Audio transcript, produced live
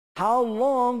how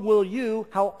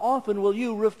often will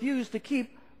you refuse to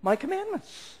keep my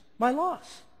commandments, my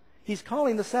laws? He's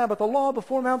calling the Sabbath a law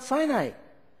before Mount Sinai.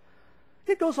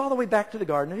 It goes all the way back to the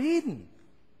Garden of Eden.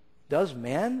 Does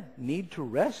man need to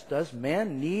rest? Does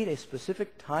man need a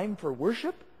specific time for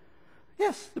worship?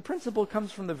 Yes, the principle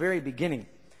comes from the very beginning.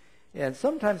 And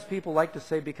sometimes people like to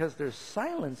say because there's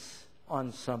silence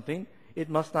on something, it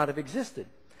must not have existed.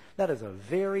 That is a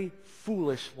very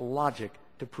foolish logic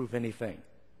to prove anything.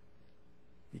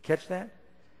 You catch that?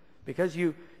 Because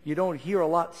you don't hear a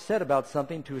lot said about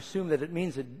something to assume that it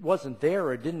means it wasn't there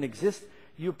or it didn't exist.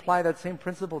 You apply that same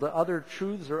principle to other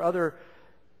truths or other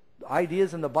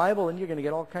ideas in the Bible, and you're going to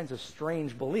get all kinds of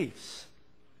strange beliefs.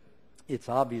 It's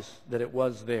obvious that it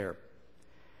was there.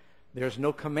 There's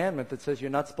no commandment that says you're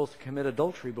not supposed to commit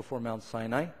adultery before Mount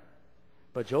Sinai,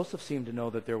 but Joseph seemed to know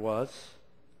that there was.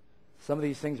 Some of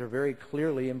these things are very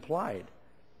clearly implied.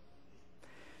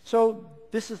 So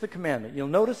this is the commandment. You'll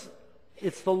notice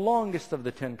it's the longest of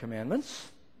the 10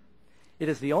 commandments. It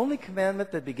is the only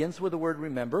commandment that begins with the word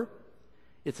remember.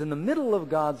 It's in the middle of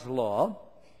God's law.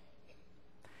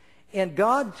 And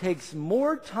God takes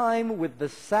more time with the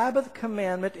Sabbath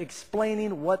commandment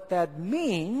explaining what that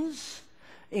means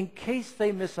in case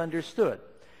they misunderstood.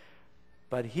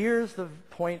 But here's the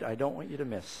point I don't want you to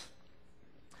miss.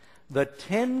 The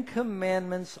 10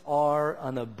 commandments are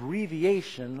an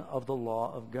abbreviation of the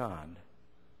law of God.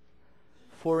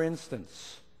 For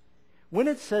instance, when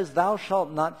it says, "Thou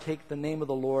shalt not take the name of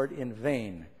the Lord in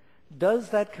vain," does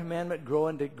that commandment grow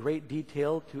into great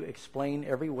detail to explain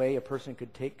every way a person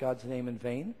could take God's name in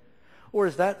vain? Or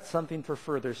is that something for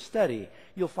further study?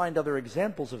 You'll find other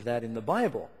examples of that in the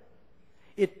Bible.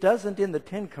 It doesn't, in the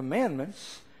 10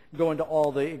 Commandments, go into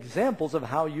all the examples of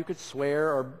how you could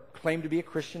swear or claim to be a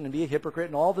Christian and be a hypocrite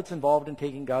and all that's involved in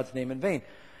taking God's name in vain.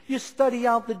 You study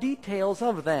out the details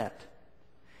of that.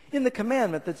 In the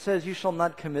commandment that says you shall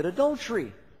not commit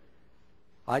adultery,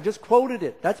 I just quoted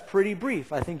it. That's pretty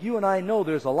brief. I think you and I know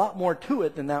there's a lot more to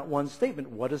it than that one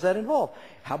statement. What does that involve?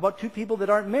 How about two people that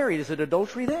aren't married? Is it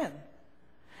adultery then?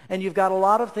 And you've got a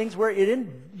lot of things where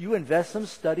you invest some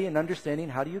study and understanding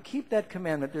how do you keep that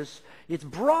commandment. It's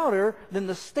broader than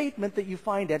the statement that you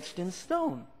find etched in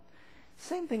stone.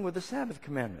 Same thing with the Sabbath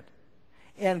commandment.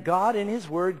 And God in His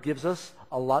Word gives us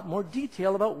a lot more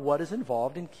detail about what is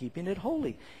involved in keeping it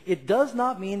holy. It does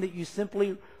not mean that you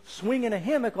simply swing in a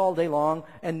hammock all day long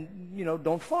and,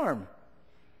 don't farm.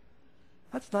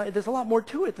 There's a lot more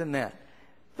to it than that.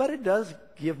 But it does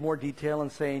give more detail in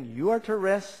saying you are to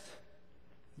rest,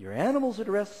 your animals are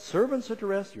to rest, servants are to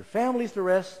rest, your families to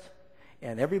rest,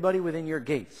 and everybody within your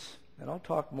gates. And I'll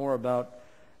talk more about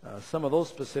some of those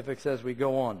specifics as we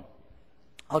go on.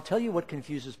 I'll tell you what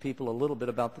confuses people a little bit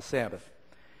about the Sabbath.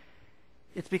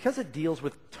 It's because it deals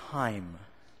with time.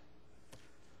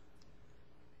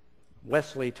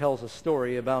 Wesley tells a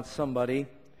story about somebody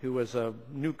who was a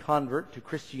new convert to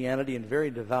Christianity and very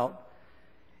devout.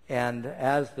 And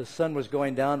as the sun was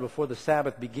going down before the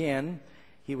Sabbath began,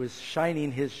 he was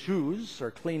shining his shoes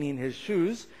or cleaning his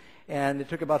shoes. And it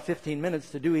took about 15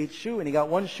 minutes to do each shoe. And he got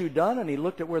one shoe done, and he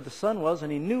looked at where the sun was,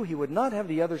 and he knew he would not have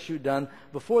the other shoe done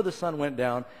before the sun went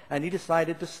down. And he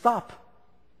decided to stop.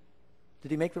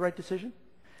 Did he make the right decision?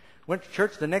 Went to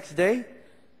church the next day.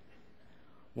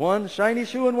 One shiny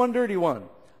shoe and one dirty one.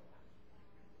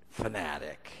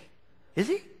 Fanatic. Is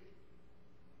he?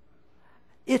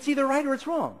 It's either right or it's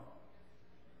wrong.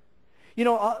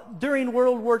 During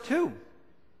World War II,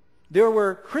 there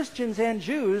were Christians and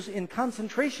Jews in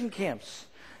concentration camps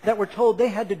that were told they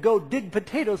had to go dig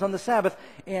potatoes on the Sabbath,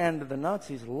 and the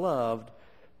Nazis loved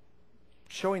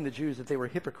showing the Jews that they were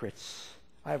hypocrites.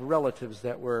 I have relatives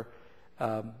that were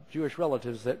Jewish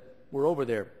relatives that were over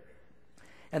there.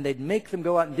 And they'd make them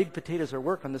go out and dig potatoes or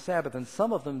work on the Sabbath, and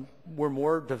some of them were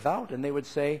more devout, and they would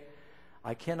say,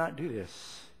 "I cannot do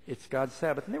this. It's God's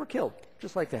Sabbath." And they were killed,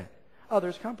 just like that.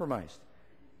 Others compromised.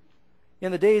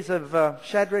 In the days of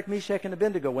Shadrach, Meshach, and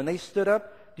Abednego, when they stood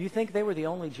up, do you think they were the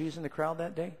only Jews in the crowd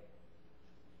that day?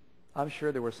 I'm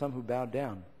sure there were some who bowed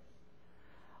down.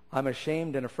 I'm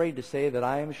ashamed and afraid to say that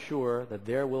I am sure that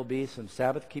there will be some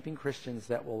Sabbath-keeping Christians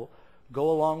that will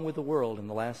go along with the world in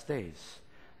the last days.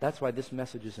 That's why this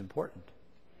message is important.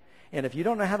 And if you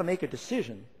don't know how to make a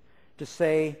decision to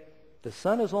say, the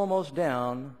sun is almost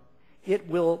down,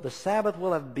 the Sabbath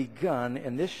will have begun,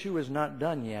 and this shoe is not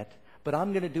done yet, but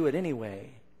I'm going to do it anyway,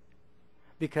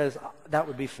 because that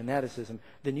would be fanaticism,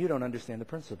 then you don't understand the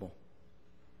principle.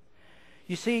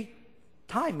 You see,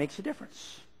 time makes a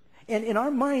difference. And in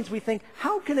our minds we think,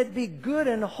 how can it be good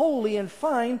and holy and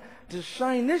fine to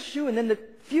shine this shoe and then the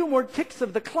few more ticks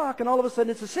of the clock and all of a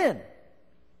sudden it's a sin?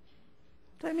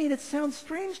 I mean, it sounds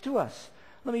strange to us.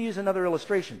 Let me use another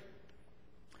illustration.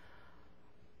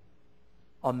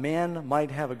 A man might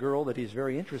have a girl that he's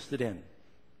very interested in,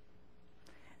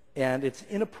 and it's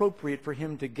inappropriate for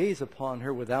him to gaze upon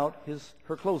her without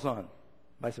her clothes on,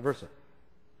 vice versa.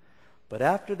 But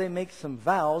after they make some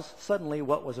vows, suddenly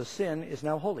what was a sin is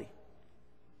now holy.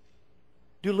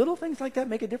 Do little things like that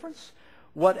make a difference?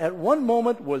 What at one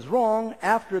moment was wrong,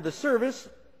 after the service,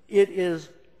 it is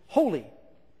holy,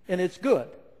 and it's good.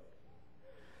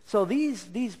 So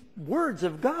these words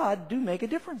of God do make a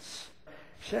difference.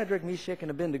 Shadrach, Meshach,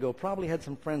 and Abednego probably had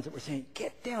some friends that were saying,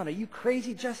 "Get down, are you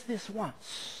crazy? Just this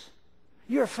once.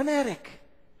 You're a fanatic."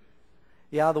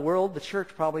 Yeah, the world, the church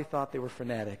probably thought they were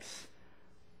fanatics.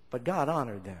 But God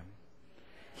honored them.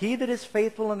 He that is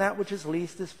faithful in that which is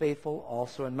least is faithful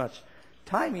also in much.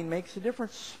 Timing makes a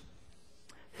difference.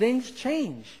 Things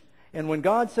change. And when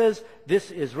God says,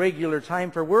 this is regular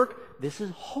time for work, this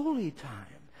is holy time.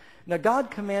 Now,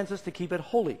 God commands us to keep it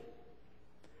holy.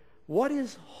 What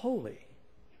is holy?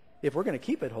 If we're going to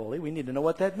keep it holy, we need to know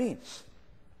what that means.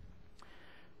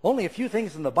 Only a few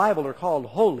things in the Bible are called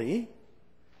holy.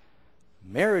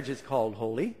 Marriage is called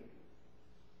holy.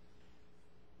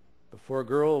 Before a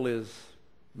girl is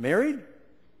married,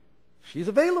 she's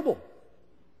available.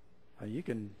 You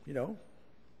can,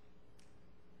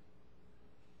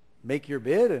 make your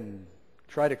bid and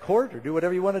try to court or do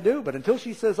whatever you want to do. But until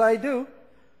she says, I do,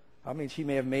 she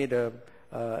may have made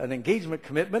an engagement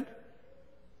commitment,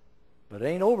 but it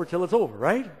ain't over till it's over,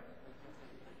 right?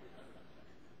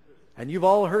 And you've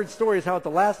all heard stories how at the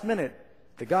last minute,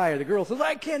 the guy or the girl says,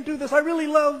 I can't do this, I really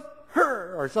love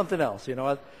her, or something else,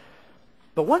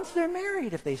 But once they're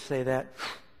married, if they say that,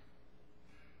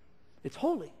 it's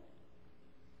holy.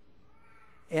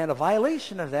 And a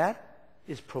violation of that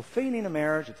is profaning a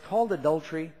marriage. It's called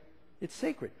adultery. It's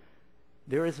sacred.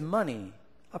 There is money,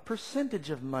 a percentage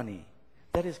of money,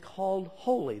 that is called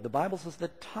holy. The Bible says the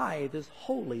tithe is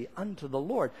holy unto the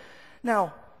Lord.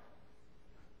 Now,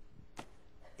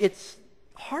 it's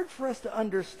hard for us to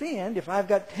understand if I've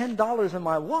got $10 in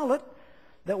my wallet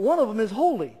that one of them is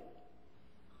holy.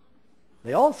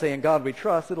 They all say, in God we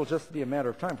trust. It'll just be a matter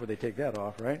of time before they take that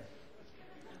off, right?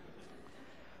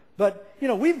 But,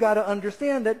 we've got to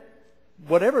understand that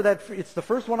whatever it's the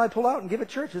first one I pull out and give at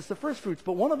church. It's the first fruits,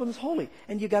 but one of them is holy.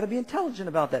 And you've got to be intelligent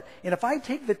about that. And if I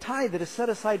take the tithe that is set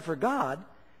aside for God,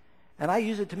 and I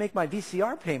use it to make my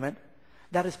VCR payment,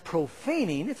 that is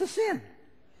profaning. It's a sin.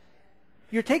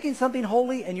 You're taking something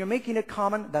holy and you're making it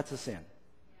common. That's a sin.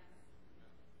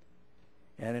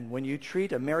 And when you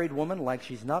treat a married woman like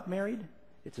she's not married,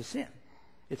 it's a sin.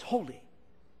 It's holy.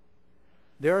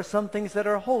 There are some things that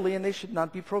are holy and they should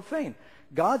not be profane.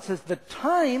 God says the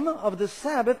time of the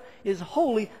Sabbath is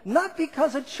holy, not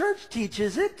because a church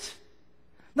teaches it,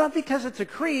 not because it's a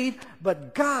creed,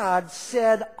 but God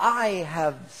said, I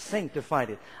have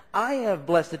sanctified it. I have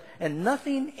blessed it, and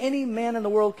nothing any man in the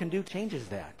world can do changes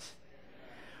that.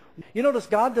 You notice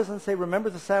God doesn't say, remember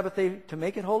the Sabbath day to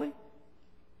make it holy?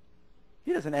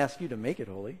 He doesn't ask you to make it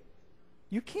holy.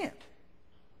 You can't.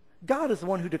 God is the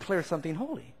one who declares something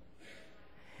holy.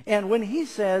 And when he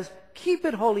says, keep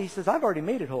it holy, he says, I've already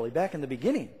made it holy back in the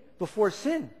beginning, before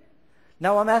sin.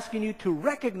 Now I'm asking you to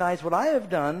recognize what I have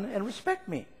done and respect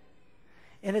me.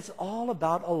 And it's all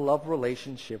about a love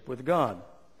relationship with God.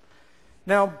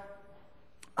 Now,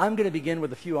 I'm going to begin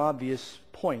with a few obvious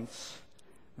points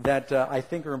that I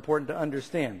think are important to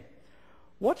understand.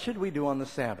 What should we do on the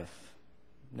Sabbath?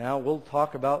 Now, we'll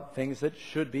talk about things that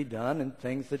should be done and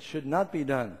things that should not be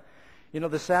done.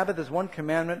 The Sabbath is one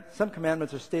commandment. Some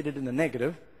commandments are stated in the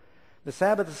negative. The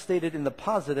Sabbath is stated in the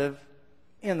positive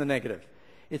and the negative.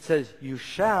 It says, you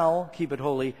shall keep it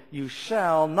holy. You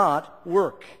shall not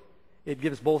work. It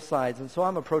gives both sides. And so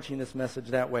I'm approaching this message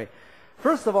that way.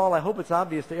 First of all, I hope it's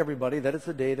obvious to everybody that it's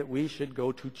a day that we should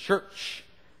go to church.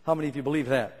 How many of you believe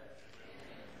that?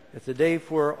 It's a day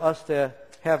for us to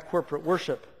have corporate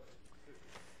worship.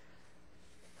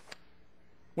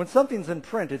 When something's in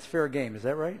print, it's fair game. Is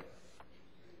that right?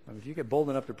 If you get bold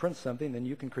enough to print something, then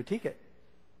you can critique it.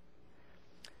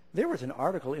 There was an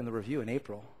article in the Review in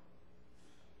April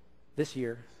this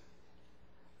year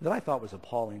that I thought was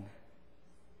appalling.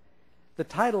 The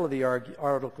title of the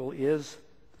article is,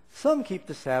 Some Keep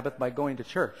the Sabbath by Going to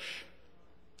Church.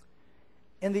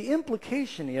 And the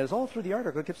implication is, all through the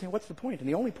article, it kept saying, what's the point? And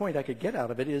the only point I could get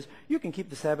out of it is, you can keep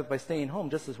the Sabbath by staying home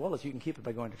just as well as you can keep it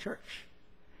by going to church.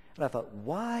 And I thought,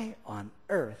 why on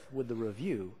earth would the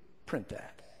Review print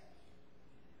that?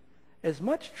 As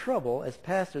much trouble as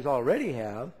pastors already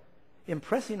have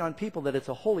impressing on people that it's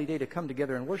a holy day to come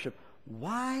together and worship,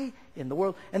 Why in the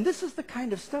world? And this is the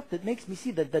kind of stuff that makes me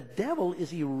see that the devil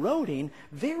is eroding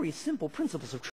very simple principles of